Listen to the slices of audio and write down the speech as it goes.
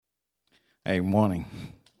Hey, morning.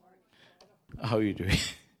 How are you doing?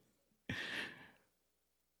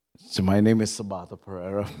 So my name is Sabata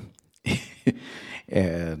Pereira,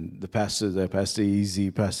 and the pastors are Pastor Easy,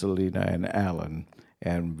 Pastor Lena, and Alan,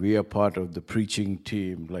 and we are part of the preaching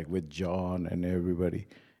team, like with John and everybody.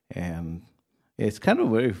 And it's kind of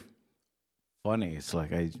very funny. It's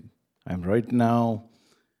like I'm right now,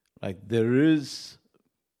 like there is.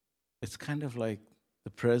 It's kind of like the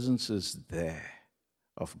presence is there,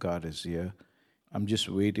 of God is here. I'm just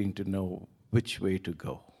waiting to know which way to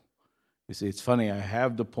go. You see, it's funny, I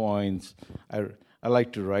have the points. I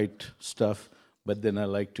like to write stuff, but then I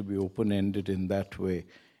like to be open ended in that way.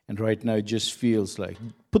 And right now it just feels like,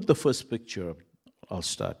 put the first picture up. I'll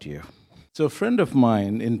start here. So, a friend of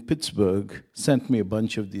mine in Pittsburgh sent me a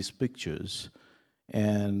bunch of these pictures.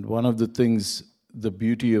 And one of the things, the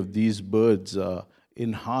beauty of these birds are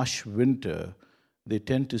in harsh winter, they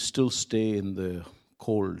tend to still stay in the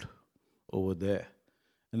cold over there.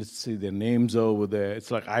 And see, their names are over there. It's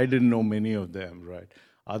like I didn't know many of them, right?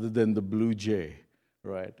 Other than the blue jay,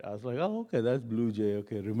 right? I was like, oh, okay, that's blue jay.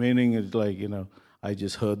 Okay, remaining is like, I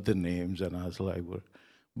just heard the names and I was like, what?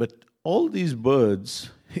 But all these birds,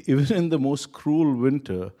 even in the most cruel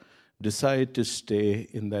winter, decide to stay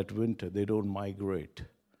in that winter. They don't migrate.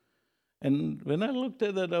 And when I looked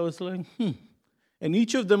at that, I was like, And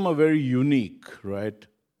each of them are very unique, right?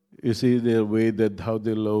 You see the way that how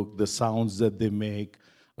they look, the sounds that they make.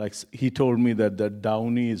 Like he told me that the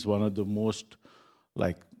downy is one of the most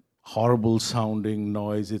like horrible sounding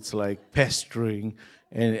noise. It's like pestering.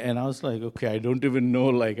 And I was like, okay, I don't even know.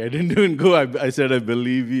 Like I didn't even go. I said, I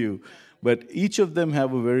believe you. But each of them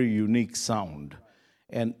have a very unique sound.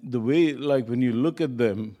 And the way, like when you look at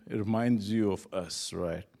them, it reminds you of us,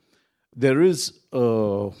 right? There is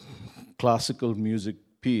a classical music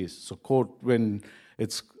piece. So quote when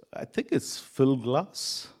I think it's Phil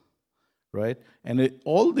Glass, right? And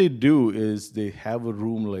all they do is they have a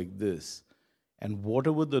room like this, and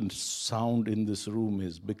whatever the sound in this room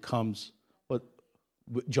is becomes what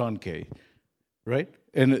John Kay, right?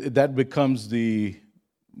 And that becomes the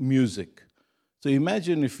music. So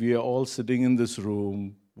imagine if we are all sitting in this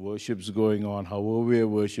room, worship's going on, however we are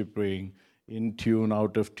worshiping, in tune,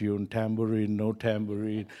 out of tune, tambourine, no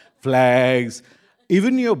tambourine, flags,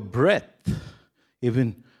 even your breath,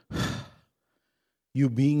 even you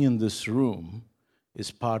being in this room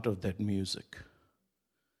is part of that music.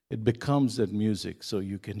 It becomes that music. So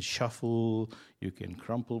you can shuffle, you can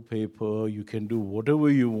crumple paper, you can do whatever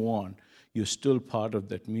you want. You're still part of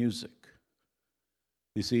that music.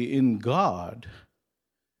 You see, in God,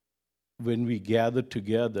 when we gather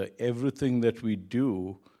together, everything that we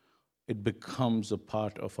do, it becomes a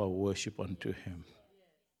part of our worship unto Him.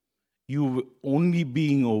 You only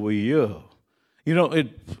being over here,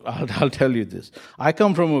 I'll tell you this. I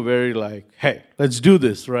come from a very hey, let's do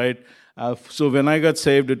this, right? So when I got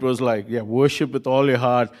saved, it was like, worship with all your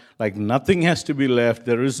heart. Like nothing has to be left.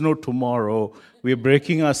 There is no tomorrow. We're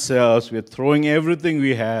breaking ourselves. We're throwing everything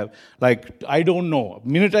we have. Like, I don't know. The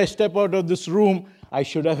minute I step out of this room, I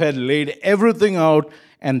should have had laid everything out,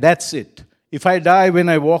 and that's it. If I die when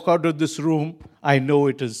I walk out of this room, I know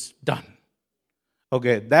it is done.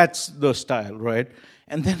 Okay, that's the style, right?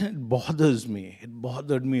 And then it bothers me. It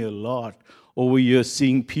bothered me a lot over here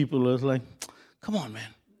seeing people as like, come on, man.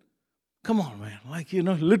 Come on, man. Like,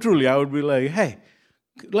 literally I would be like, hey,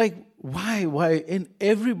 like, why? And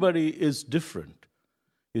everybody is different.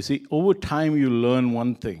 You see, over time you learn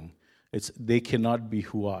one thing. It's they cannot be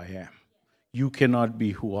who I am. You cannot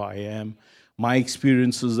be who I am. My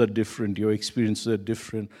experiences are different. Your experiences are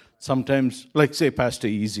different. Sometimes, like say Pastor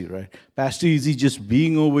Easy, right? Pastor Easy just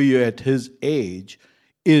being over here at his age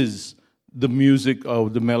is the music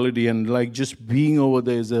of the melody, and like just being over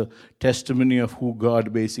there is a testimony of who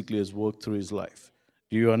God basically has worked through his life.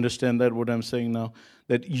 Do you understand that, what I'm saying now?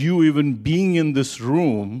 That you even being in this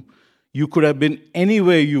room, you could have been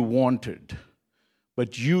anywhere you wanted,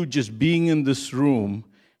 but you just being in this room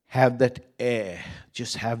have that air,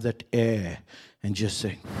 just have that air, and just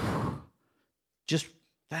saying, just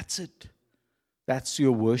that's it. That's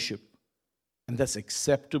your worship, and that's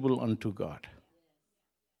acceptable unto God.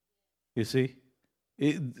 You see,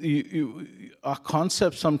 our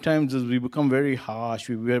concept sometimes is we become very harsh,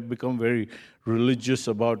 we become very religious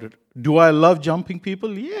about it. Do I love jumping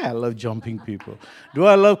people? Yeah, I love jumping people. Do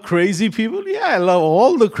I love crazy people? Yeah, I love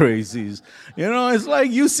all the crazies. It's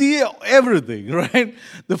like you see everything, right?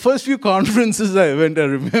 The first few conferences I went, I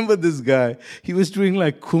remember this guy, he was doing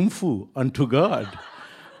like kung fu unto God.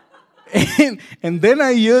 And then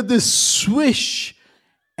I hear this swish,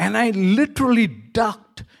 and I literally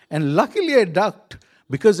ducked. And luckily I ducked.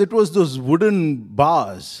 because it was those wooden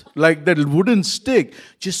bars, like that wooden stick,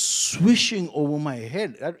 just swishing over my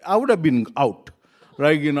head. I would have been out.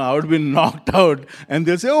 Right, I would have been knocked out, and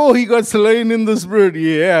they'll say, "Oh, he got slain in the spirit."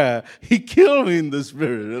 Yeah, he killed me in the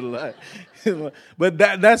spirit. Like, but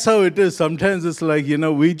that's how it is. Sometimes it's like,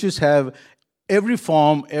 we just have every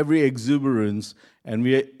form, every exuberance, and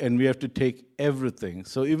we have to take everything.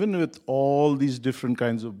 So even with all these different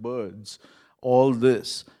kinds of birds, all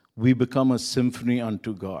this, we become a symphony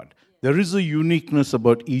unto God. There is a uniqueness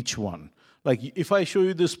about each one. Like if I show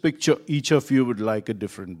you this picture, each of you would like a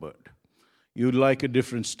different bird. You'd like a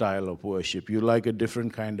different style of worship. You like a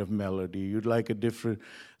different kind of melody. You'd like a different,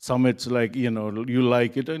 some it's like, you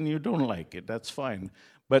like it and you don't like it. That's fine.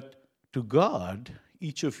 But to God,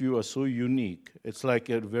 each of you are so unique. It's like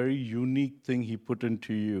a very unique thing He put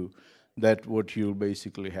into you, that what you'll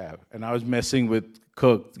basically have. And I was messing with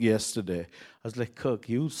Kirk yesterday. I was like, Kirk,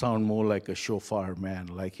 you sound more like a shofar man,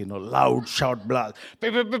 like, loud shout blast.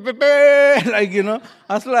 Like, I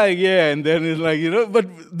was like, yeah. And then it's like, but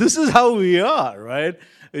this is how we are, right?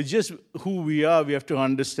 It's just who we are. We have to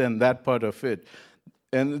understand that part of it.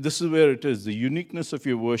 And this is where it is. The uniqueness of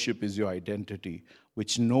your worship is your identity,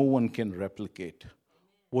 which no one can replicate.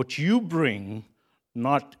 What you bring,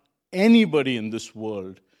 not anybody in this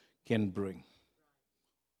world can bring.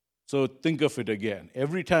 So think of it again.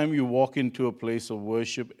 Every time you walk into a place of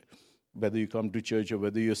worship, whether you come to church or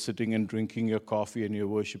whether you're sitting and drinking your coffee and you're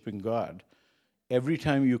worshiping God, every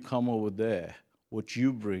time you come over there, what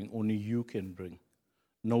you bring, only you can bring.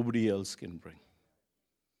 Nobody else can bring.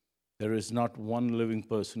 There is not one living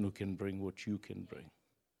person who can bring what you can bring.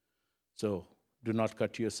 So do not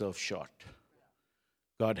cut yourself short.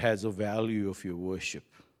 God has a value of your worship.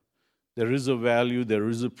 There is a value, there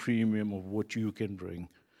is a premium of what you can bring.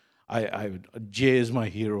 Jay is my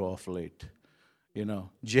hero of late.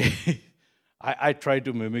 Jay, I try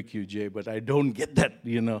to mimic you, Jay, but I don't get that,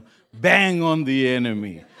 bang on the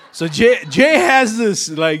enemy. So Jay has this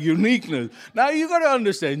uniqueness. Now you got to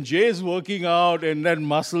understand, Jay is working out and that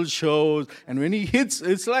muscle shows, and when he hits,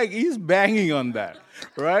 it's like he's banging on that,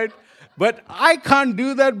 right? But I can't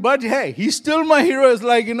do that, but hey, he's still my hero. It's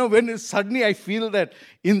like, when suddenly I feel that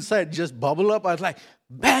inside just bubble up, I was like,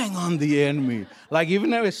 bang on the enemy. Like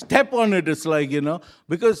even if I step on it, it's like,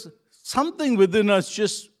 because something within us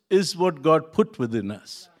just is what God put within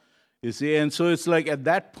us. You see, and so it's like at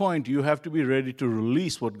that point, you have to be ready to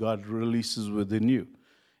release what God releases within you.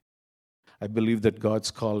 I believe that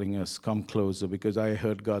God's calling us, come closer, because I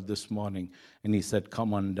heard God this morning, and He said,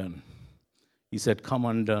 come undone. He said, come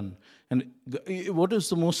undone. And what is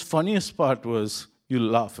the most funniest part was,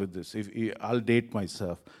 you'll laugh at this, I'll date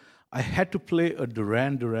myself. I had to play a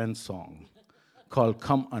Duran Duran song called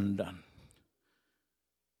Come Undone.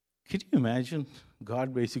 Can you imagine?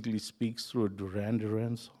 God basically speaks through a Duran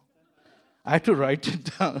Duran song. I had to write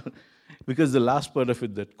it down because the last part of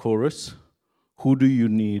it, that chorus, who do you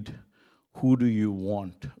need, who do you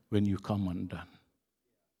want when you come undone?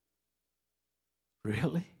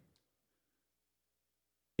 Really?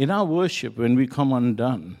 In our worship, when we come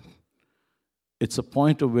undone, it's a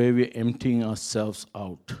point of where we're emptying ourselves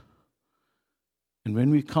out. And when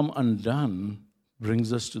we come undone,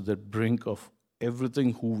 brings us to that brink of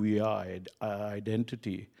everything who we are, our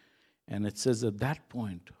identity. And it says at that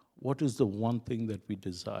point, what is the one thing that we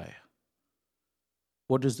desire?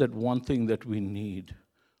 What is that one thing that we need?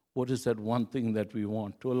 What is that one thing that we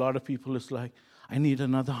want? To a lot of people, it's like, I need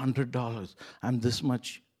another $100. I'm this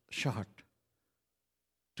much short.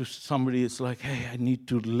 To somebody, it's like, hey, I need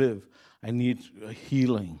to live. I need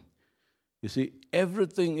healing. You see,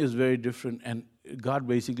 everything is very different. And God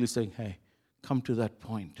basically saying, hey, come to that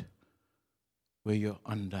point where you're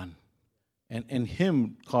undone. And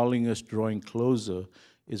Him calling us, drawing closer,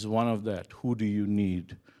 is one of that. Who do you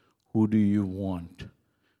need? Who do you want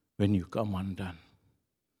when you come undone?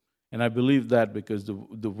 And I believe that because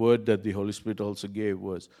the word that the Holy Spirit also gave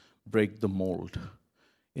was break the mold.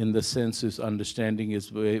 In the sense, his understanding is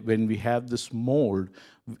when we have this mold,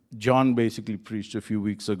 John basically preached a few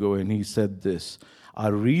weeks ago, and he said this: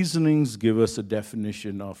 our reasonings give us a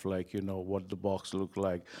definition of what the box looked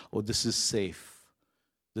like. Oh, this is safe.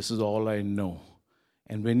 This is all I know.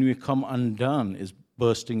 And when we come undone, is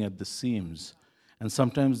bursting at the seams. And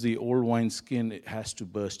sometimes the old wineskin, it has to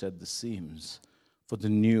burst at the seams for the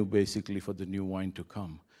new wine to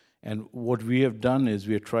come. And what we have done is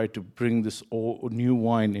we have tried to bring this new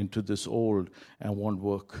wine into this old, and won't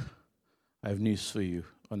work. I have news for you,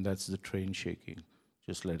 and that's the train shaking,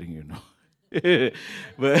 just letting you know.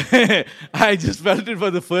 But I just felt it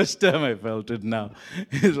for the first time. I felt it now.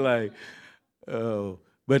 It's like, oh.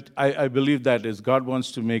 But I believe that is God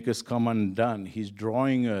wants to make us come undone. He's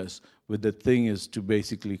drawing us with the thing is to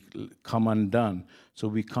basically come undone. So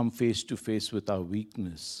we come face to face with our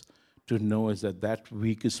weakness to know is that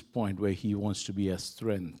weakest point where He wants to be our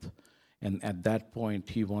strength. And at that point,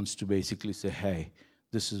 He wants to basically say, hey,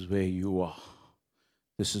 this is where you are.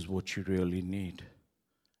 This is what you really need.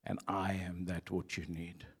 And I am that what you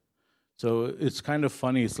need. So it's kind of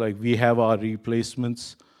funny. It's like we have our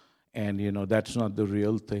replacements, and that's not the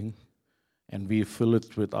real thing. And we fill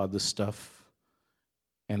it with other stuff.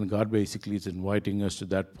 And God basically is inviting us to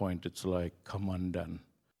that point. It's like, come undone.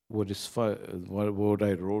 What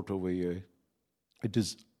I wrote over here, it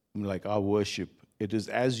is like our worship. It is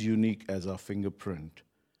as unique as our fingerprint.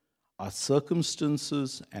 Our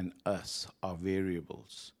circumstances and us are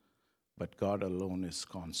variables, but God alone is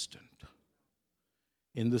constant.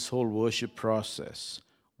 In this whole worship process,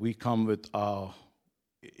 we come with our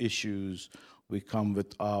issues, we come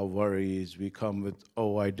with our worries, we come with,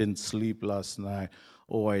 I didn't sleep last night,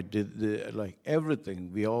 I did, like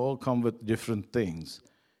everything. We all come with different things.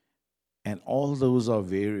 And all those are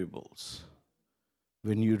variables.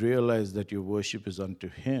 When you realize that your worship is unto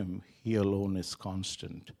Him, He alone is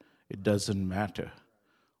constant. It doesn't matter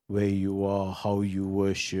where you are, how you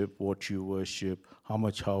worship, what you worship,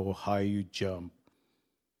 how high you jump,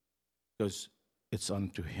 because it's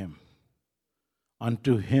unto Him.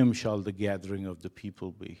 Unto Him shall the gathering of the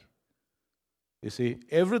people be. You see,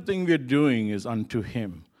 everything we're doing is unto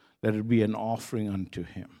Him. Let it be an offering unto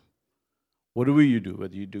Him. Whatever you do,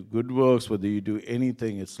 whether you do good works, whether you do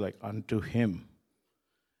anything, it's like unto Him.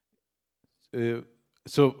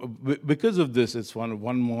 So because of this, it's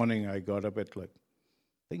one morning I got up at I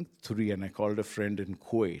think 3, and I called a friend in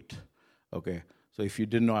Kuwait. Okay, so if you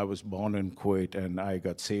didn't know, I was born in Kuwait, and I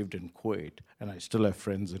got saved in Kuwait, and I still have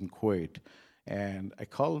friends in Kuwait. And I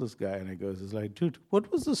called this guy, and it's like, dude,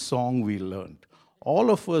 what was the song we learned?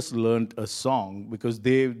 All of us learned a song because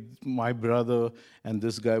my brother and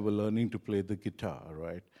this guy were learning to play the guitar,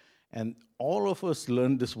 right? And all of us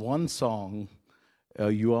learned this one song,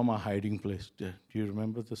 You Are My Hiding Place. Do you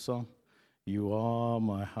remember the song? You are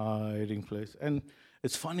my hiding place. And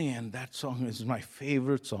it's funny, and that song is my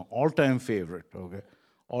favorite song, all-time favorite, okay?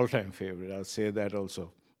 All-time favorite, I'll say that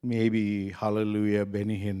also. Maybe Hallelujah,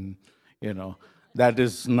 Benny Hinn, that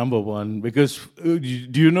is number one. Because do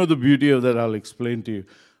you know the beauty of that? I'll explain to you.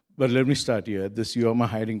 But let me start here. This You Are My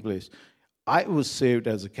Hiding Place. I was saved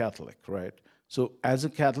as a Catholic, right? So as a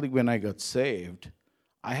Catholic, when I got saved,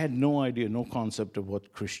 I had no idea, no concept of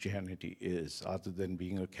what Christianity is, other than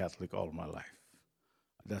being a Catholic all my life.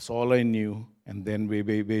 That's all I knew. And then we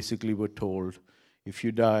basically were told, if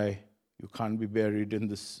you die, you can't be buried in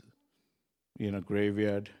this,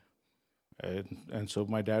 graveyard. And so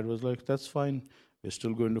my dad was like, that's fine. We're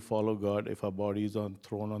still going to follow God. If our body is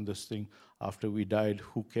thrown on this thing after we died,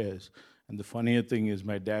 who cares? And the funnier thing is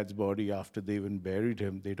my dad's body, after they even buried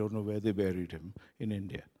him, they don't know where they buried him, in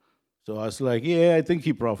India. So I was like, yeah, I think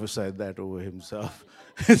he prophesied that over himself.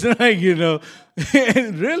 It's like,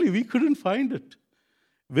 and really, we couldn't find it.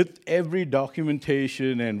 With every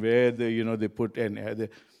documentation and where they put,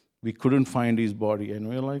 we couldn't find his body. And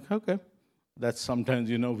we were like, okay. That's sometimes,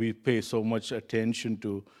 we pay so much attention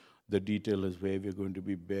to the detail as where we're going to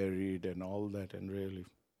be buried and all that, and really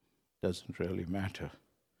doesn't really matter.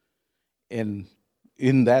 And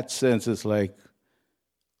in that sense, it's like,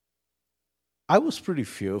 I was pretty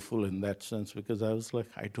fearful in that sense because I was like,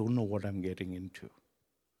 I don't know what I'm getting into.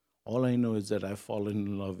 All I know is that I've fallen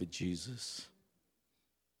in love with Jesus,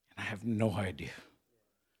 and I have no idea.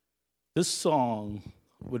 This song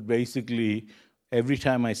would basically, every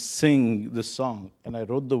time I sing the song, and I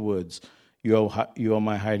wrote the words, you are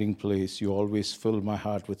my hiding place. You always fill my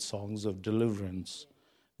heart with songs of deliverance.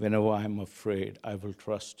 Whenever I'm afraid, I will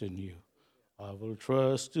trust in you. I will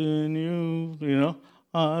trust in you,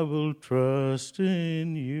 I will trust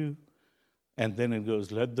in you. And then it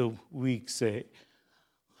goes, let the weak say,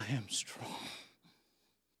 I am strong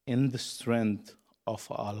in the strength of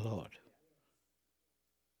our Lord.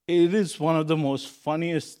 It is one of the most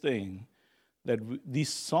funniest things that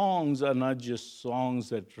these songs are not just songs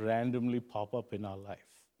that randomly pop up in our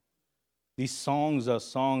life. These songs are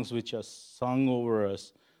songs which are sung over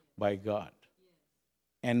us by God.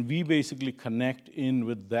 And we basically connect in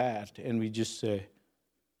with that, and we just say,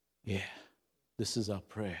 yeah, this is our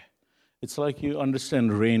prayer. It's like you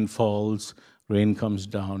understand rain falls, rain comes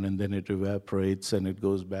down, and then it evaporates, and it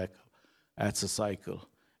goes back. That's a cycle.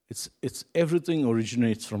 It's everything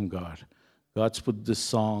originates from God. God's put this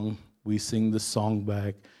song, we sing the song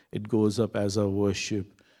back, it goes up as our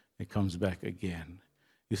worship, it comes back again.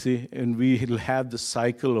 You see, and we have the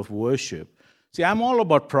cycle of worship. See, I'm all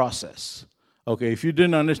about process. Okay, if you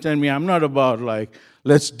didn't understand me, I'm not about like,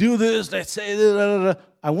 let's do this, let's say this. Blah, blah, blah.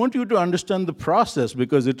 I want you to understand the process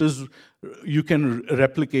because you can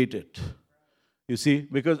replicate it. You see,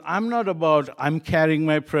 because I'm not about, I'm carrying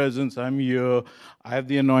my presence, I'm here, I have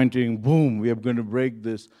the anointing, boom, we are going to break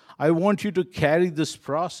this. I want you to carry this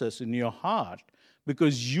process in your heart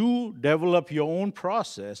because you develop your own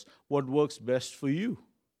process, what works best for you.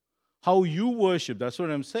 How you worship, that's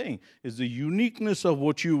what I'm saying, is the uniqueness of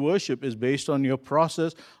what you worship is based on your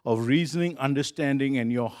process of reasoning, understanding,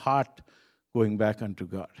 and your heart going back unto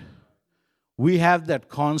God. We have that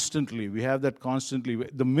constantly.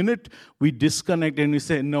 The minute we disconnect and we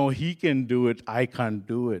say, no, he can do it, I can't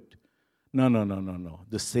do it. No.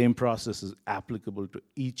 The same process is applicable to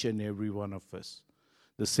each and every one of us.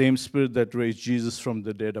 The same Spirit that raised Jesus from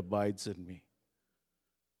the dead abides in me.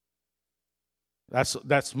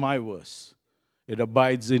 That's my verse. It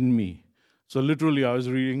abides in me. So literally I was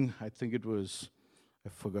reading, I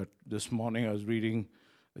forgot, this morning I was reading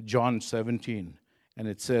John 17. And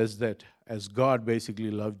it says that as God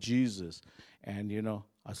basically loved Jesus, and I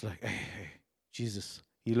was like, hey, Jesus,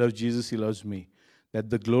 he loves me. That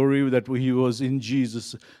the glory that he was in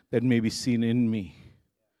Jesus, that may be seen in me.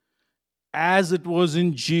 As it was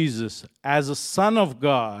in Jesus, as a son of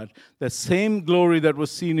God, the same glory that was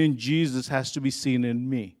seen in Jesus has to be seen in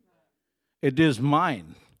me. It is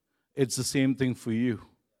mine. It's the same thing for you.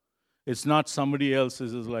 It's not somebody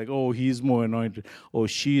else's. It's like, oh, he's more anointed, or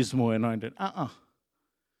she's more anointed.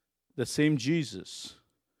 The same Jesus.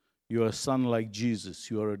 You are a son like Jesus.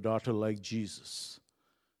 You are a daughter like Jesus.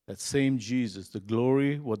 That same Jesus, the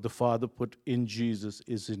glory, what the Father put in Jesus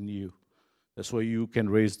is in you. That's why you can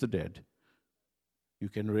raise the dead. You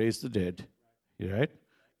can raise the dead, right?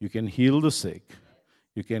 You can heal the sick.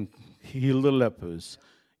 You can heal the lepers.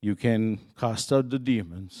 You can cast out the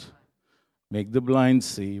demons. Make the blind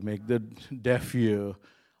see. Make the deaf hear.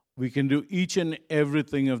 We can do each and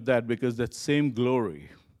everything of that because that same glory.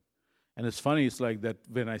 And it's funny, it's like that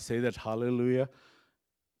when I say that hallelujah,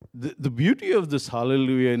 the beauty of this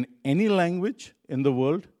hallelujah in any language in the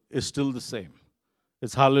world is still the same.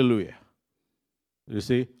 It's hallelujah. You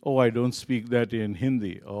see, oh, I don't speak that in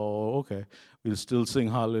Hindi. Oh, okay, we'll still sing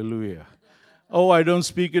hallelujah. Oh, I don't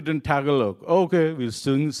speak it in Tagalog. Okay, we'll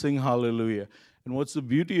still sing hallelujah. And what's the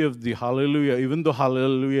beauty of the hallelujah? Even though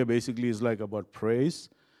hallelujah basically is like about praise,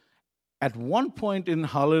 at one point in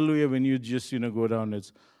hallelujah, when you just, go down,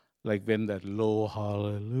 it's like when that low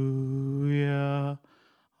hallelujah,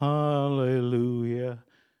 hallelujah,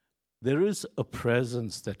 there is a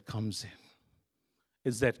presence that comes in.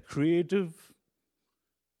 It's that creative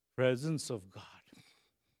presence of God.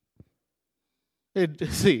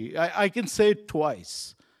 I can say it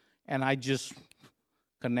twice, and I just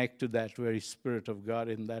connect to that very Spirit of God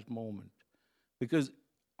in that moment. Because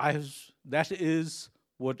that is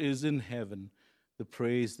what is in heaven, the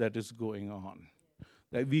praise that is going on.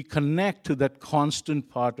 That we connect to that constant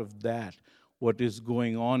part of that, what is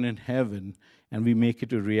going on in heaven, and we make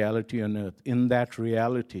it a reality on earth. In that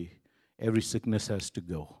reality, every sickness has to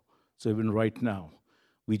go. So even right now,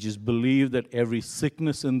 we just believe that every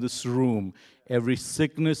sickness in this room, every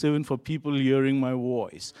sickness even for people hearing my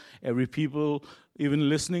voice, every people even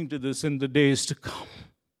listening to this in the days to come,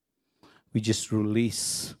 we just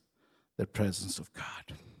release the presence of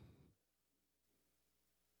God.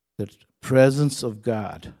 The presence of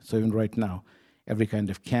God. So even right now, every kind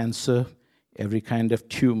of cancer, every kind of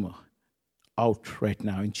tumor, out right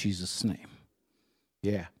now in Jesus' name.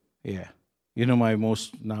 Yeah.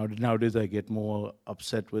 Nowadays I get more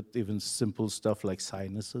upset with even simple stuff like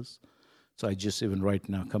sinuses. So I just even right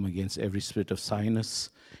now come against every spirit of sinus,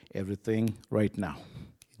 everything right now.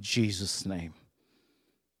 In Jesus' name.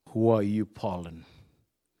 Who are you, pollen?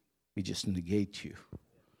 We just negate you.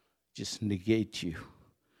 Just negate you.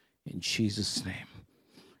 In Jesus' name.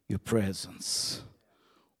 Your presence.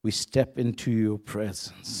 We step into your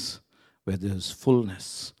presence where there's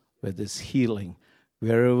fullness, where there's healing.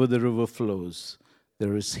 Wherever the river flows,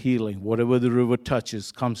 there is healing. Whatever the river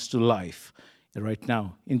touches comes to life. Right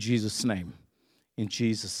now, in Jesus' name. In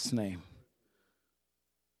Jesus' name.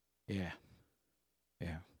 Yeah.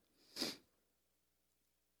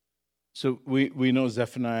 So we know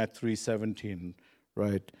Zephaniah 3:17,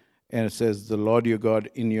 right? And it says, the Lord your God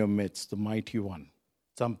in your midst, the mighty one.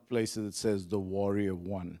 Some places it says, the warrior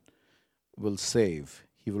one will save.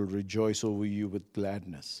 He will rejoice over you with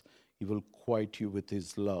gladness. He will quiet you with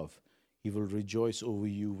his love. He will rejoice over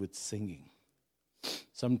you with singing.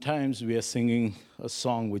 Sometimes we are singing a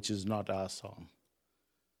song which is not our song.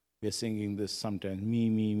 We are singing this sometimes,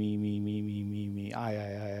 me,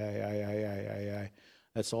 I.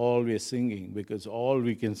 That's all we're singing, because all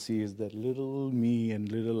we can see is that little me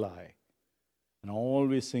and little I. And all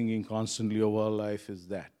we're singing constantly over our life is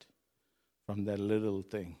that, from that little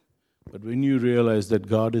thing. But when you realize that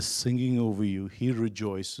God is singing over you, He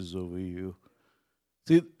rejoices over you.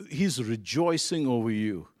 See, He's rejoicing over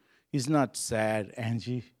you. He's not sad.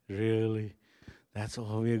 Angie, really? That's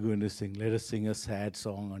all we're going to sing. Let us sing a sad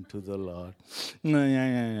song unto the Lord.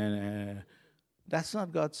 That's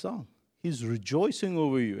not God's song. He's rejoicing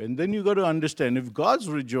over you. And then you got to understand, if God's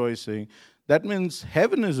rejoicing, that means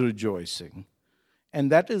heaven is rejoicing.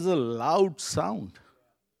 And that is a loud sound.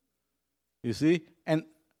 You see? And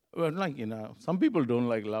some people don't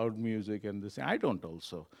like loud music and this. I don't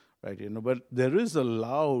also, right? But there is a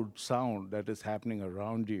loud sound that is happening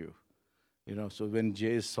around you. So when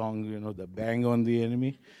Jay's song, the bang on the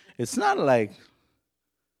enemy, it's not like,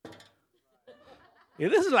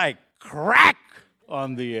 it is like crack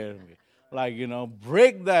on the enemy. Like,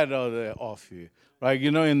 break that off you. Like,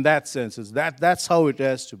 in that sense, that's how it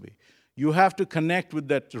has to be. You have to connect with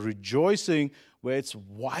that rejoicing where it's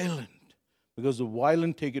violent, because the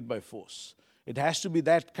violent take it by force. It has to be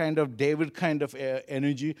that kind of David kind of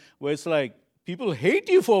energy where it's like people hate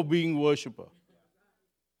you for being worshiper.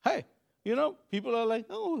 Hey, people are like,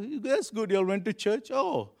 oh, that's good, you all went to church.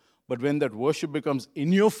 Oh, but when that worship becomes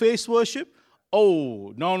in-your-face worship,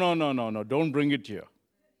 oh, no, don't bring it here.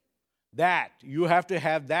 That, you have to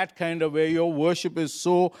have that kind of where your worship is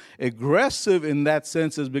so aggressive in that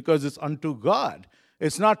sense, is because it's unto God.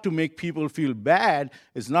 It's not to make people feel bad.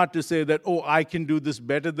 It's not to say that, oh, I can do this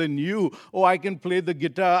better than you. Oh, I can play the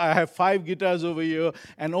guitar. I have 5 guitars over here.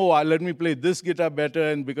 And, let me play this guitar better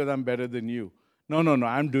and because I'm better than you. No,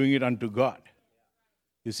 I'm doing it unto God.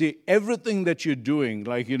 You see, everything that you're doing,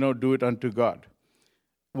 do it unto God.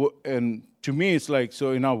 And to me, it's like,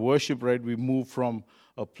 so in our worship, right, we move from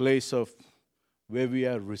a place of where we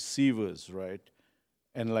are receivers, right?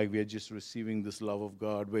 And we are just receiving this love of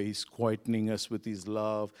God, where He's quietening us with His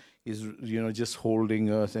love. He's, just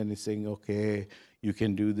holding us, and He's saying, okay, you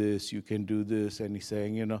can do this, you can do this. And He's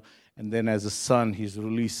saying, and then as a son, He's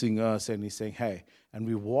releasing us, and He's saying, hey. And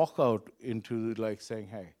we walk out into saying,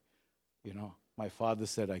 hey, my Father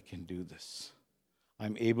said I can do this.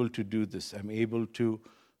 I'm able to do this. I'm able to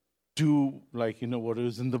do, what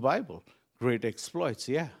is in the Bible. Great exploits,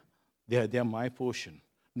 yeah. They're my portion.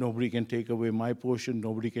 Nobody can take away my portion.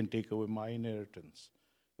 Nobody can take away my inheritance.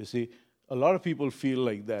 You see, a lot of people feel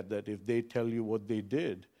like that if they tell you what they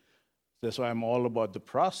did, that's why I'm all about the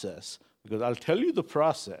process, because I'll tell you the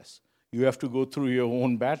process. You have to go through your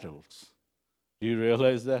own battles. Do you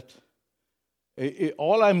realize that?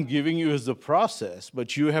 All I'm giving you is the process,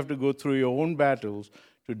 but you have to go through your own battles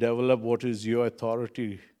to develop what is your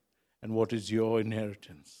authority and what is your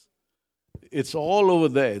inheritance. It's all over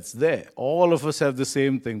there. It's there. All of us have the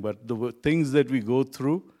same thing, but the things that we go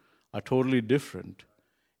through are totally different.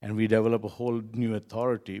 And we develop a whole new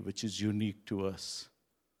authority, which is unique to us.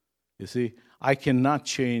 You see, I cannot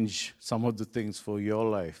change some of the things for your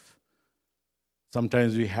life.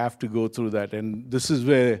 Sometimes we have to go through that. And this is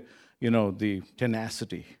where, the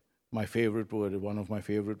tenacity, my favorite word, one of my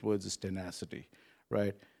favorite words is tenacity,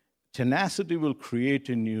 right? Tenacity will create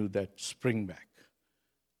in you that spring back.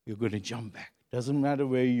 You're going to jump back. Doesn't matter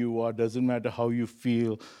where you are. Doesn't matter how you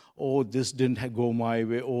feel. Oh, this didn't go my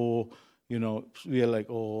way. Oh, we are like,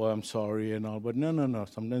 oh, I'm sorry and all. But no.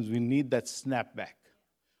 Sometimes we need that snap back.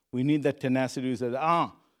 We need that tenacity. We say,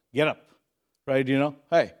 get up. Right,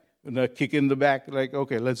 hey, kick in the back.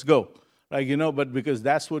 Okay, let's go. But because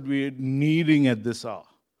that's what we're needing at this hour.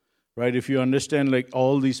 Right? If you understand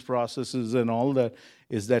all these processes and all that,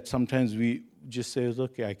 is that sometimes we just say,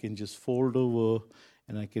 okay, I can just fold over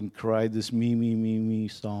and I can cry this me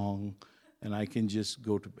song, and I can just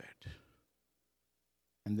go to bed.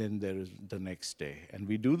 And then there is the next day. And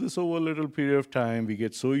we do this over a little period of time. We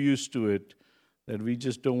get so used to it that we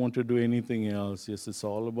just don't want to do anything else. Yes, it's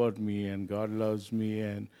all about me, and God loves me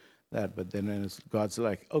and that. But then God's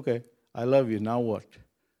like, okay, I love you. Now what?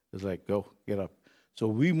 It's like, go, get up. So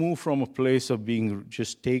we move from a place of being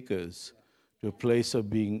just takers to a place of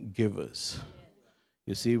being givers.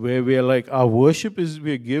 You see, where we are our worship is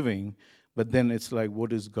we're giving, but then it's like,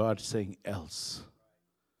 what is God saying else?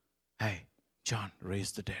 Hey, John,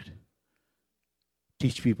 raise the dead.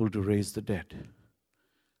 Teach people to raise the dead.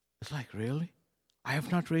 It's like, really? I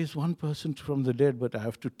have not raised one person from the dead, but I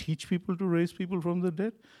have to teach people to raise people from the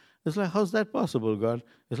dead? It's like, how's that possible, God?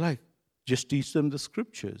 It's like, just teach them the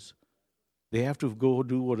scriptures. They have to go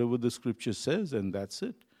do whatever the scripture says, and that's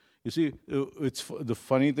it. You see, the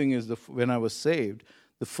funny thing is, when I was saved,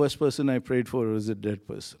 the first person I prayed for was a dead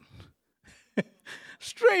person.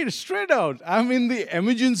 Straight out. I'm in the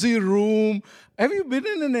emergency room. Have you been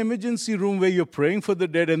in an emergency room where you're praying for the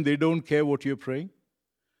dead and they don't care what you're praying?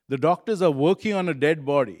 The doctors are working on a dead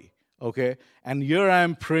body, okay? And here I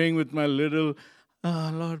am praying with my little,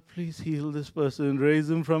 Lord, please heal this person, raise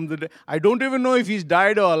him from the dead. I don't even know if he's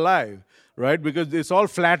died or alive, right? Because it's all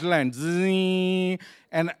flatlined.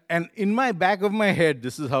 And in my back of my head,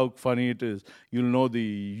 this is how funny it is. You'll know the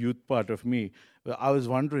youth part of me. I was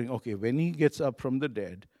wondering, okay, when he gets up from the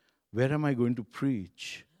dead, where am I going to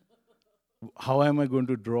preach? How am I going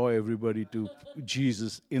to draw everybody to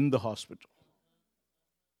Jesus in the hospital?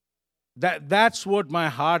 That's what my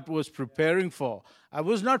heart was preparing for. I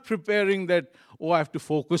was not preparing that, I have to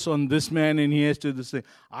focus on this man and he has to do this thing.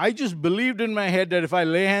 I just believed in my head that if I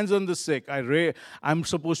lay hands on the sick, I'm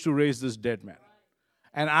supposed to raise this dead man.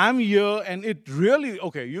 And I'm here, and it really,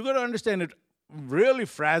 you got to understand, it really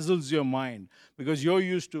frazzles your mind because you're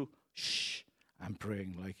used to, I'm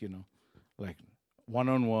praying, like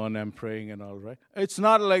one-on-one, I'm praying and all, right? It's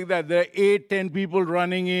not like that. There are 8, 10 people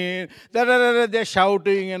running in, they're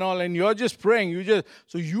shouting and all, and you're just praying.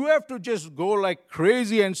 So you have to just go like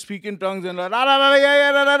crazy and speak in tongues and like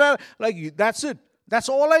that's it. That's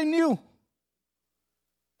all I knew.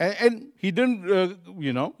 And he didn't,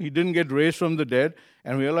 he didn't get raised from the dead,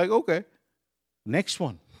 and we were like, okay, next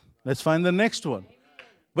one. Let's find the next one.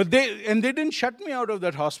 But they didn't shut me out of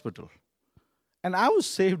that hospital. And I was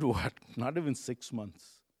saved, not even 6 months.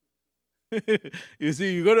 You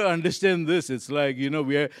see, you got to understand this. It's like,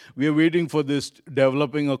 we are waiting for this,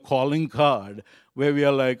 developing a calling card where we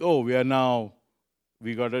are like,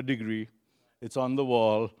 we got a degree. It's on the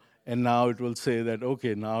wall. And now it will say that,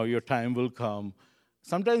 okay, now your time will come.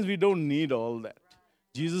 Sometimes we don't need all that.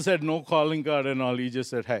 Jesus had no calling card and all. He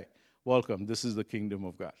just said, hey, welcome. This is the kingdom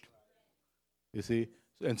of God. You see?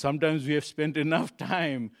 And sometimes we have spent enough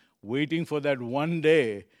time waiting for that one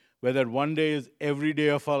day, where that one day is every day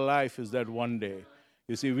of our life is that one day.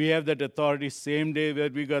 You see, we have that authority same day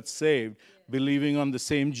that we got saved, believing on the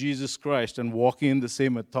same Jesus Christ and walking in the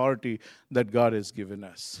same authority that God has given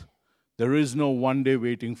us. There is no one day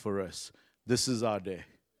waiting for us. This is our day.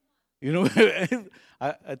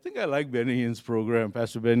 I think I like Benny Hinn's program,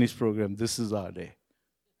 Pastor Benny's program. This is our day.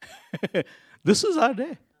 This is our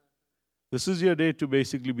day. This is your day to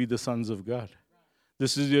basically be the sons of God.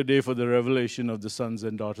 This is your day for the revelation of the sons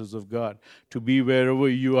and daughters of God. To be wherever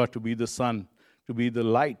you are, to be the sun, to be the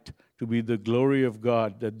light, to be the glory of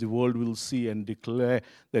God that the world will see and declare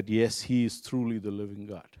that, yes, He is truly the living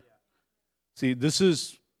God. See, this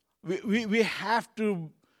is, we have to,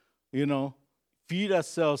 feed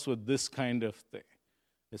ourselves with this kind of thing.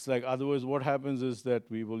 It's like, otherwise what happens is that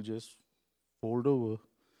we will just fold over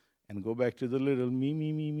and go back to the little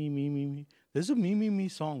me. There's a me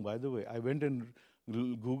song, by the way. I went and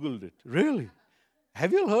Googled it. Really?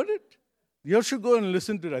 Have you heard it? You should go and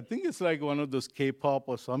listen to it. I think it's like one of those K-pop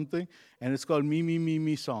or something, and it's called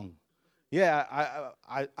me song. Yeah,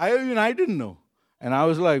 I didn't know. And I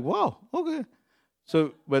was like, wow, okay.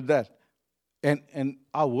 So, but that. And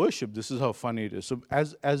our worship, this is how funny it is. So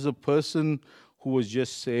as a person who was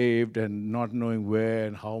just saved and not knowing where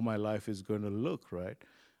and how my life is going to look, right?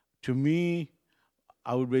 To me,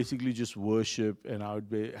 I would basically just worship, and I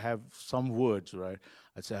would have some words, right?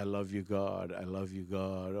 I'd say, I love you, God. I love you,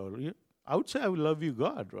 God. Or I would say, I love you,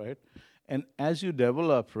 God, right? And as you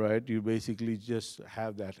develop, right, you basically just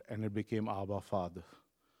have that, and it became Abba, Father.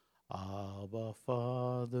 Abba,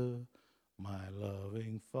 Father, my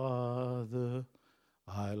loving Father,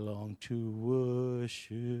 I long to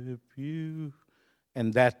worship you.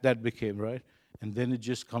 And that became, right? And then it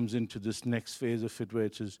just comes into this next phase of it where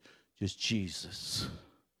it says, just Jesus.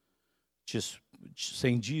 Just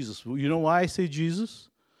saying Jesus. You know why I say Jesus?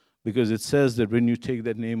 Because it says that when you take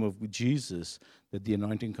that name of Jesus, that the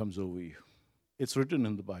anointing comes over you. It's written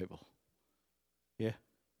in the Bible. Yeah?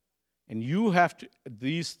 And you have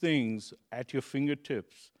these things at your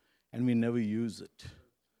fingertips, and we never use it.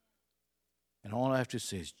 And all I have to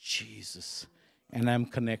say is Jesus. And I'm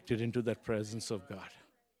connected into that presence of God.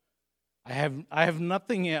 I have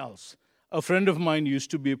nothing else. A friend of mine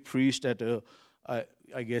used to be a priest at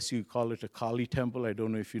I guess you call it a Kali temple. I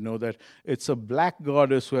don't know if you know that. It's a black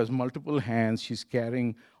goddess who has multiple hands. She's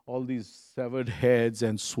carrying all these severed heads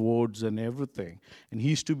and swords and everything. And he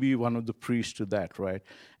used to be one of the priests to that, right?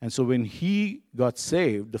 And so when he got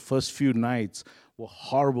saved, the first few nights were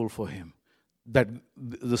horrible for him. That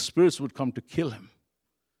the spirits would come to kill him.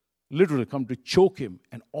 Literally come to choke him.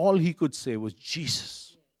 And all he could say was,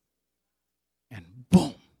 Jesus. And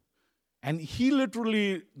boom. And he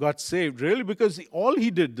literally got saved, really, because all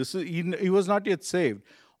he did, he was not yet saved.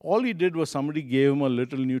 All he did was somebody gave him a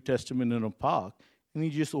little New Testament in a park, And he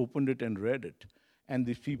just opened it and read it. And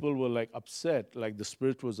these people were like upset, like the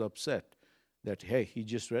Spirit was upset that, hey, he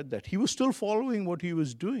just read that. He was still following what he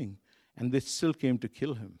was doing. And they still came to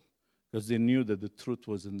kill him because they knew that the truth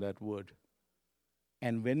was in that word.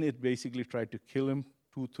 And when it basically tried to kill him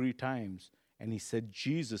 2-3 times, and he said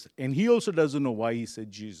Jesus, and he also doesn't know why he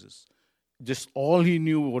said Jesus. Just all he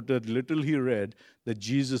knew, what that little he read, that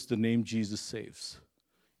Jesus, the name Jesus saves.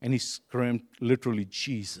 And he screamed literally,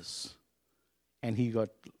 Jesus. And he got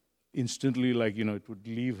instantly like, it would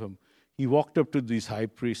leave him. He walked up to these high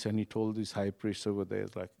priests and he told these high priests over there,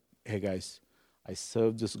 like, hey guys, I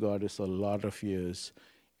served this goddess a lot of years.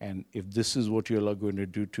 And if this is what you're going to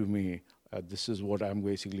do to me, this is what I'm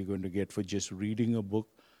basically going to get for just reading a book.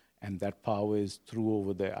 And that power is through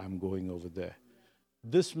over there. I'm going over there.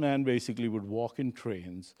 This man basically would walk in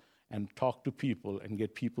trains and talk to people and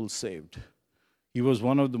get people saved. He was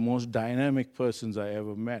one of the most dynamic persons I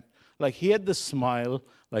ever met. Like, he had the smile,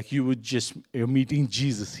 like you're meeting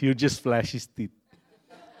Jesus. He would just flash his teeth.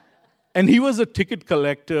 And he was a ticket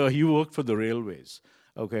collector. He worked for the railways,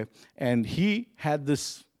 okay? And he had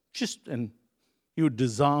this and he would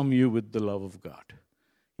disarm you with the love of God.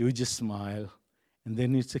 He would just smile. And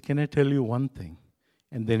then he'd say, can I tell you one thing?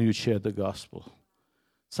 And then he'd share the gospel.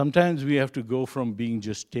 Sometimes we have to go from being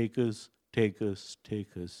just takers,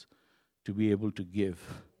 to be able to give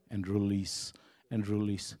and release and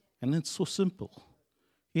release. And it's so simple.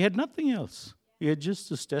 He had nothing else. He had just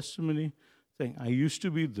this testimony saying, I used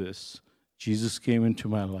to be this. Jesus came into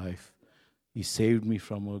my life. He saved me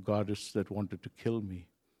from a goddess that wanted to kill me.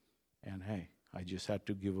 And hey, I just had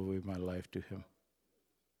to give away my life to him.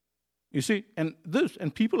 You see, and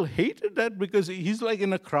people hated that because he's like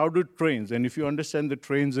in a crowded trains. And if you understand the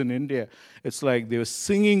trains in India, it's like they were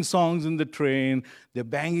singing songs in the train, they're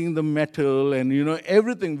banging the metal and,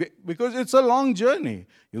 everything. Because it's a long journey.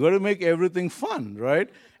 You got to make everything fun, right?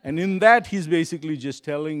 And in that, he's basically just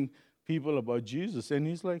telling people about Jesus. And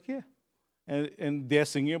he's like, yeah. And they're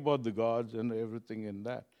singing about the gods and everything in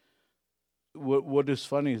that. What is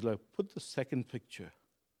funny is like, put the second picture.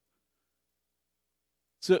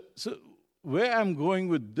 So where I'm going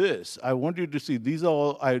with this, I want you to see, these are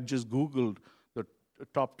all, I just Googled the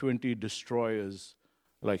top 20 destroyers,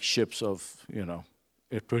 like ships of,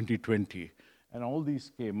 2020. And all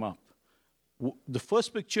these came up. The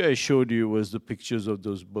first picture I showed you was the pictures of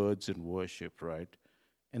those birds in worship, right?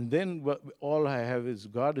 And then all I have is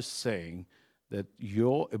God is saying that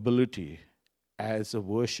your ability as a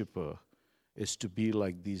worshiper is to be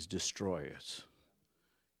like these destroyers.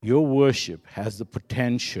 Your worship has the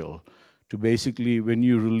potential to basically, when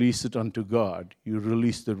you release it unto God, you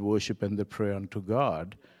release the worship and the prayer unto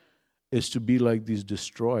God, is to be like these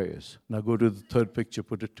destroyers. Now go to the third picture,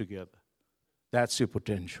 put it together. That's your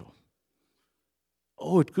potential.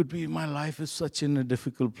 Oh, it could be my life is such in a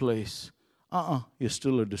difficult place. You're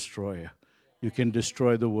still a destroyer. You can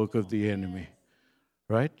destroy the work of the enemy.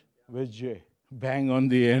 Right? Where's Jay? Bang on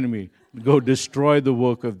the enemy. Go destroy the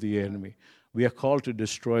work of the enemy. We are called to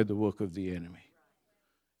destroy the work of the enemy.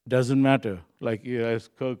 Doesn't matter. Like as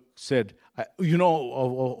Kirk said,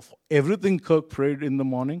 of everything Kirk prayed in the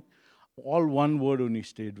morning, all one word only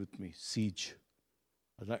stayed with me, siege.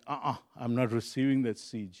 I was like, I'm not receiving that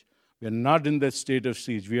siege. We are not in that state of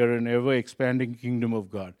siege. We are an ever-expanding kingdom of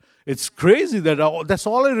God. It's crazy that's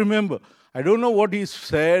all I remember. I don't know what he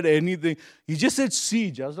said, anything. He just said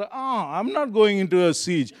siege. I was like, I'm not going into a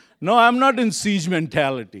siege. No, I'm not in siege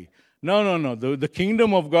mentality. No. The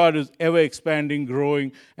kingdom of God is ever expanding,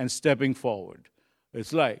 growing, and stepping forward.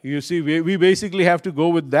 It's like, you see, we basically have to go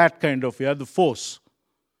with that kind of, the force.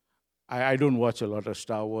 I don't watch a lot of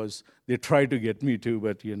Star Wars. They try to get me to,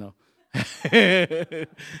 but,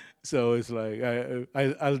 So it's like,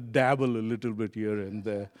 I'll dabble a little bit here and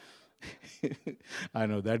there. I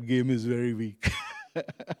know, that game is very weak.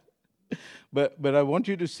 But I want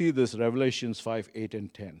you to see this, Revelations 5, 8,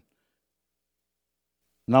 and 10.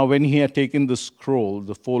 Now when he had taken the scroll,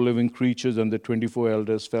 the 4 living creatures and the 24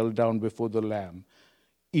 elders fell down before the Lamb,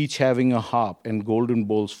 each having a harp and golden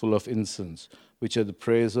bowls full of incense, which are the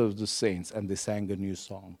prayers of the saints, and they sang a new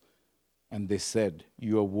song. And they said,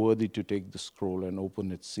 you are worthy to take the scroll and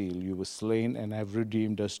open its seal. You were slain and have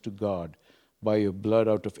redeemed us to God by your blood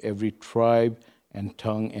out of every tribe and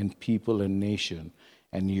tongue and people and nation.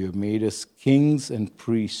 And you have made us kings and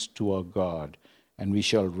priests to our God, and we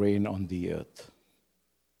shall reign on the earth.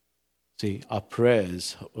 See, our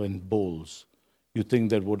prayers in bowls. You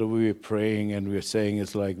think that whatever we're praying and we're saying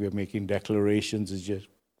is like we're making declarations is just,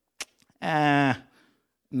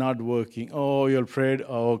 not working. Oh, you're prayed?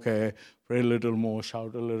 Oh, okay. Pray a little more,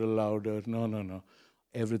 shout a little louder. No.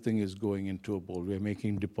 everything is going into a bowl. We're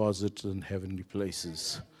making deposits in heavenly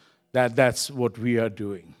places. That's what we are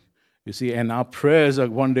doing. You see, and our prayers are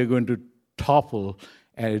one day going to topple,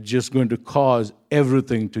 and it's just going to cause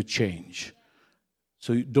everything to change.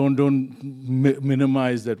 So don't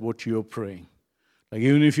minimize that what you're praying. Like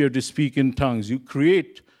even if you have to speak in tongues, you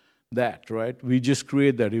create that, right? We just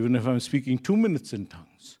create that. Even if I'm speaking 2 minutes in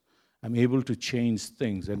tongues, I'm able to change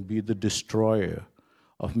things and be the destroyer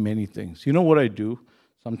of many things. You know what I do?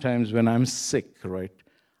 Sometimes when I'm sick, right,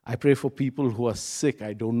 I pray for people who are sick.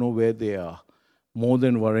 I don't know where they are. More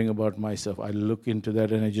than worrying about myself, I look into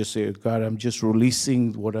that and I just say, God, I'm just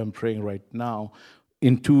releasing what I'm praying right now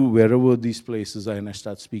into wherever these places are, and I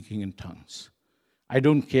start speaking in tongues. I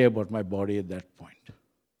don't care about my body at that point.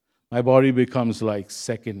 My body becomes like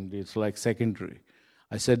it's like secondary.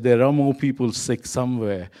 I said, there are more people sick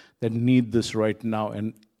somewhere that need this right now,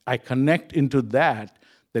 and I connect into that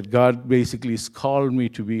God basically has called me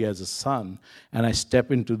to be as a son, and I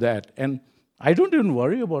step into that. And I don't even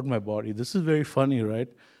worry about my body. This is very funny, right?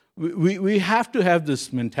 We have to have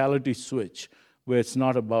this mentality switch where it's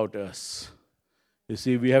not about us. You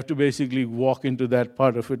see, we have to basically walk into that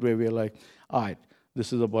part of it where we're like, all right,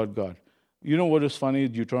 this is about God. You know what is funny?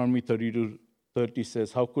 Deuteronomy 32:30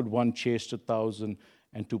 says, how could one chase 1,000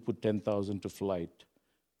 and two put 10,000 to flight?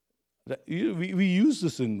 We use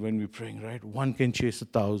this when we're praying, right? One can chase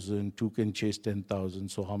 1,000, two can chase 10,000.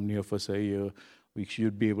 So how many of us are here? We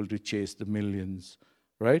should be able to chase the millions,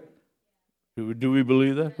 right? Do we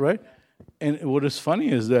believe that, right? And what is funny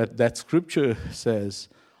is that scripture says,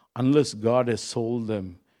 unless God has sold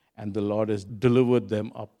them and the Lord has delivered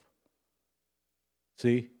them up.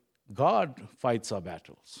 See, God fights our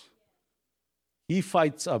battles. He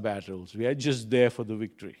fights our battles. We are just there for the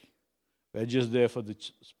victory. We're just there for the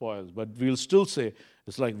spoils. But we'll still say,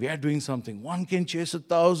 it's like we are doing something. One can chase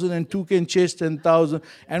 1,000 and two can chase 10,000.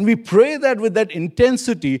 And we pray that with that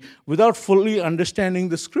intensity without fully understanding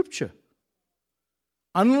the scripture.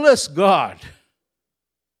 Unless God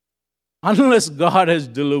has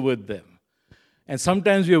delivered them. And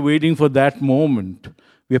sometimes we are waiting for that moment.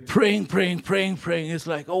 We are praying. It's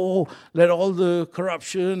like, oh, let all the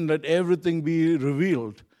corruption, let everything be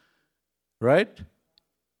revealed. Right?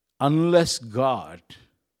 Unless God,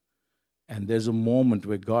 and there's a moment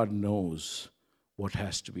where God knows what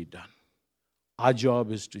has to be done. Our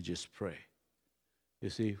job is to just pray.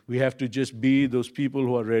 You see, we have to just be those people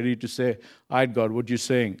who are ready to say, all right, God, what you're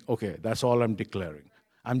saying, okay, that's all I'm declaring.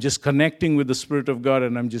 I'm just connecting with the Spirit of God,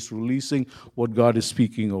 and I'm just releasing what God is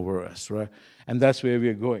speaking over us, right? And that's where we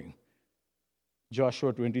are going.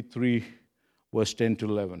 Joshua 23, verse 10 to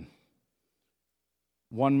 11.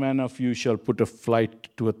 One man of you shall put a flight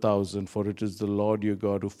to 1,000, for it is the Lord your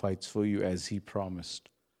God who fights for you as he promised.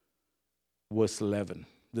 Verse 11.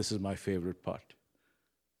 This is my favorite part.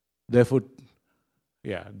 Therefore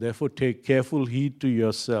take careful heed to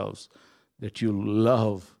yourselves that you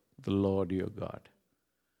love the Lord your God.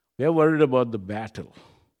 We are worried about the battle.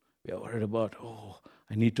 We are worried about,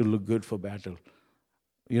 I need to look good for battle.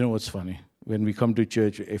 You know what's funny? When we come to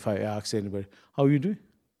church, if I ask anybody, how are you doing?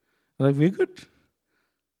 I'm like, we're good.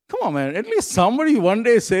 Come on, man. At least somebody one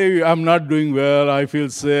day say, I'm not doing well, I feel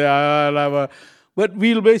sick. But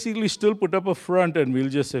we'll basically still put up a front and we'll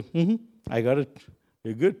just say, I got it.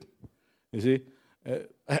 You're good. You see?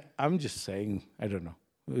 I'm just saying, I don't know.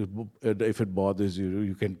 If it bothers you,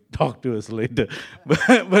 you can talk to us later.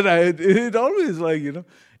 But it always like,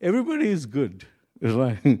 everybody is good. It's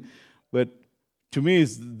like, but to me,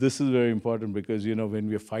 this is very important because, when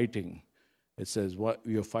we're fighting, it says what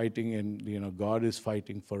you're fighting and, God is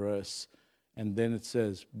fighting for us. And then it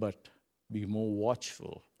says, but be more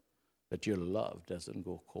watchful that your love doesn't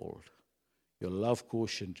go cold. Your love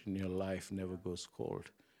quotient in your life never goes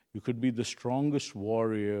cold. You could be the strongest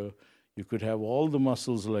warrior. You could have all the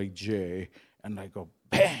muscles like Jay, and I go,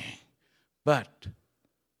 bang! But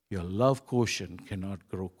your love quotient cannot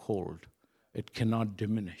grow cold. It cannot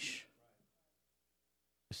diminish.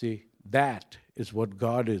 You see, that is what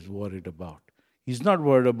God is worried about. He's not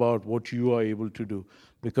worried about what you are able to do.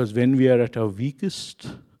 Because when we are at our weakest,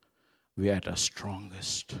 we are at our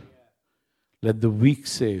strongest. Let the weak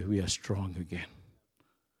say we are strong again.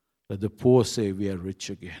 Let the poor say we are rich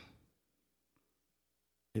again.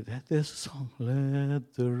 There's a song,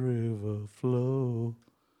 let the river flow.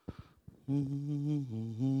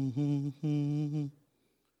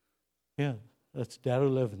 Yeah, that's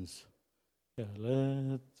Darrell Evans. Yeah,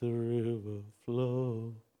 let the river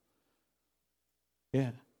flow.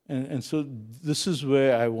 Yeah, and so this is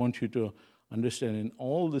where I want you to understand in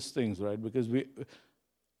all these things, right? Because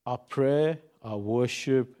our prayer, our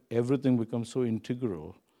worship, everything becomes so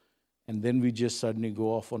integral And then we just suddenly go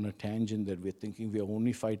off on a tangent that we're thinking we're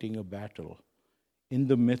only fighting a battle. In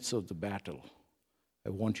the midst of the battle, I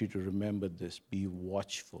want you to remember this. Be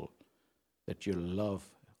watchful that your love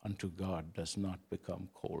unto God does not become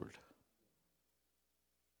cold.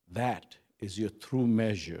 That is your true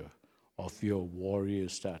measure of your warrior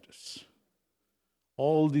status.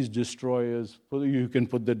 All these destroyers, you can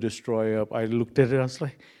put the destroyer up. I looked at it, I was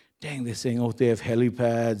like, dang, they're saying, oh, they have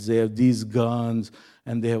helipads, they have these guns,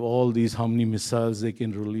 and they have all these, how many missiles they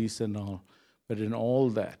can release and all. But in all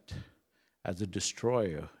that, as a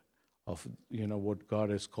destroyer of what God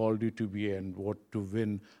has called you to be and what to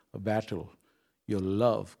win a battle, your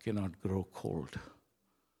love cannot grow cold.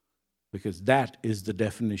 Because that is the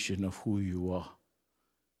definition of who you are.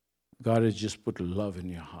 God has just put love in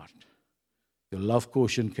your heart. Your love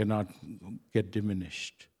quotient cannot get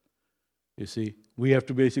diminished. You see, we have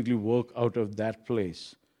to basically work out of that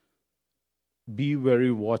place. Be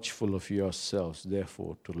very watchful of yourselves,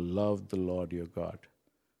 therefore, to love the Lord your God.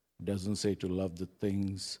 It doesn't say to love the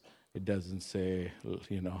things. It doesn't say,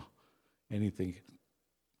 anything.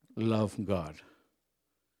 Love God.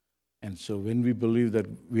 And so when we believe that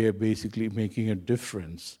we are basically making a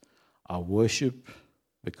difference, our worship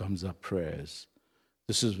becomes our prayers.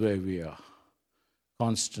 This is where we are.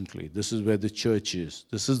 Constantly. This is where the church is.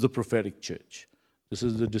 This is the prophetic church. This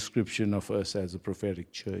is the description of us as a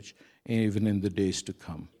prophetic church, even in the days to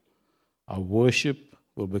come. Our worship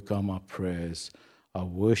will become our prayers. Our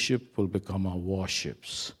worship will become our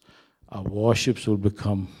warships. Our warships will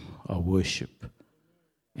become our worship.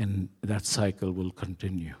 And that cycle will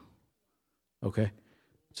continue. Okay?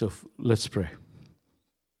 So let's pray.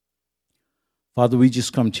 Father, we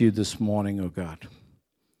just come to you this morning, oh God.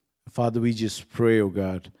 Father, we just pray, oh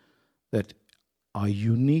God, that our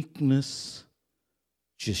uniqueness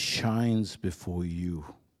just shines before you.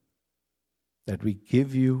 That we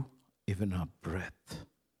give you even our breath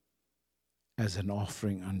as an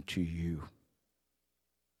offering unto you.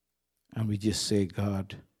 And we just say,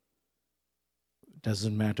 God, it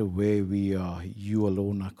doesn't matter where we are, you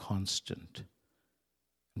alone are constant.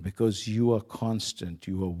 And because you are constant,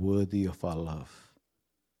 you are worthy of our love.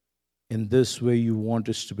 In this way, you want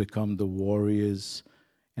us to become the warriors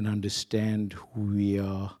and understand who we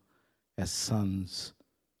are as sons.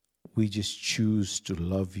 We just choose to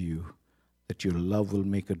love you, that your love will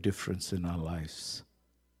make a difference in our lives,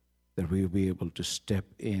 that we will be able to step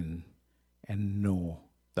in and know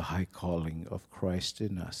the high calling of Christ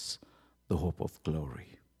in us, the hope of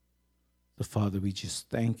glory. So, Father, we just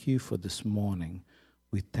thank you for this morning.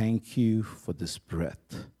 We thank you for this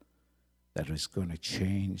breath that is going to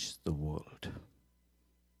change the world.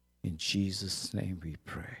 In Jesus' name we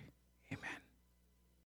pray. Amen.